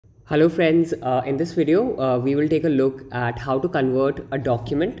Hello friends, in this video we will take a look at how to convert a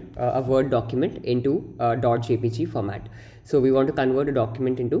document, a Word document into .jpg format. So we want to convert a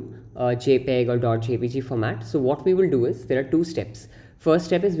document into JPEG or .jpg format. So what we will do is there are two steps. First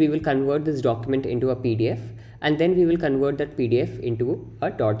step is we will convert this document into a PDF, and then we will convert that PDF into a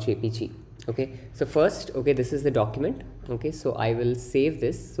 .jpg. Okay, so first, this is the document. Okay, so I will save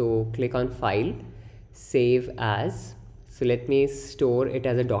this. So click on File, Save As. So let me store it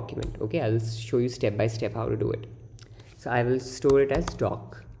as a document. Okay, I'll show you step by step how to do it. So I will store it as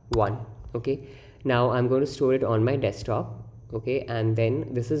doc1. Okay, now I'm going to store it on my desktop. Okay, and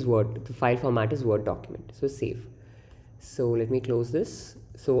then this is Word. The file format is Word document. So save. So let me close this.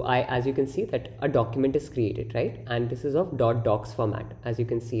 So as you can see that a document is created, right? And this is of .docx format. As you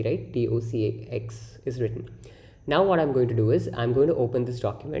can see, right? docx is written. Now what I'm going to do is I'm going to open this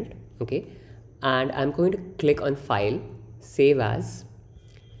document. Okay, and I'm going to click on File, Save As,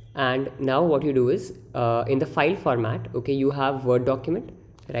 and now what you do is in the file format, okay, you have Word document,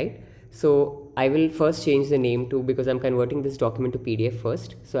 right? So I will first change the name to, because I'm converting this document to PDF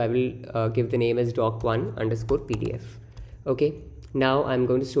first, so I will give the name as doc1_pdf. Okay, now I'm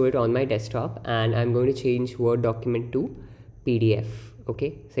going to store it on my desktop and I'm going to change Word document to PDF.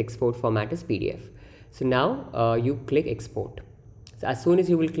 Okay, so export format is PDF. So now you click export. So as soon as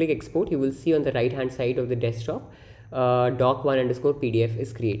you will click export, you will see on the right hand side of the desktop doc1_pdf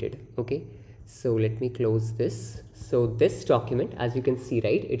is created. Okay, so let me close this. So this document, as you can see,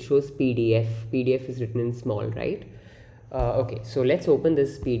 right, it shows PDF is written in small, right? Okay, so let's open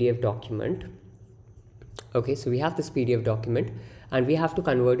this PDF document. Okay, so we have this PDF document and we have to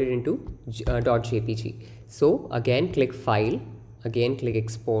convert it into .jpg. So again click File, again click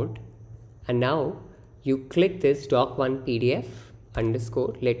Export, and now you click this doc1pdf_,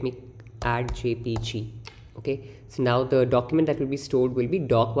 let me add JPG. Okay, so now the document that will be stored will be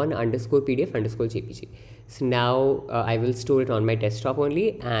doc1_pdf_jpg. So now I will store it on my desktop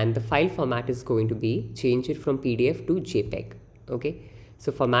only, and the file format is going to be change it from PDF to JPEG. Okay,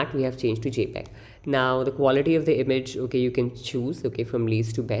 so format we have changed to JPEG. Now the quality of the image, okay, you can choose, okay, from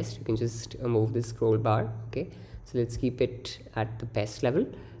least to best. You can just move the scroll bar. Okay, so let's keep it at the best level,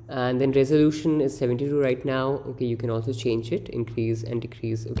 and then resolution is 72 right now. Okay, you can also change it, increase and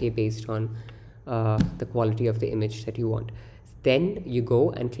decrease, okay, based on the quality of the image that you want. Then you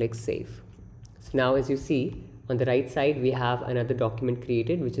go and click Save. So now as you see on the right side, we have another document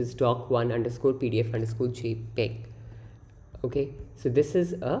created, which is doc1_pdf_jpeg. Okay, so this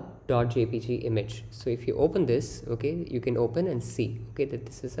is a .jpg image. So if you open this, okay, you can open and see, okay, that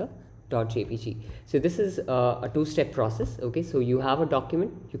this is a .jpg. So this is a two-step process. Okay, so you have a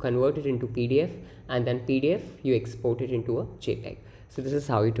document, you convert it into PDF, and then PDF you export it into a JPEG. So this is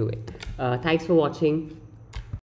how you do it. Thanks for watching.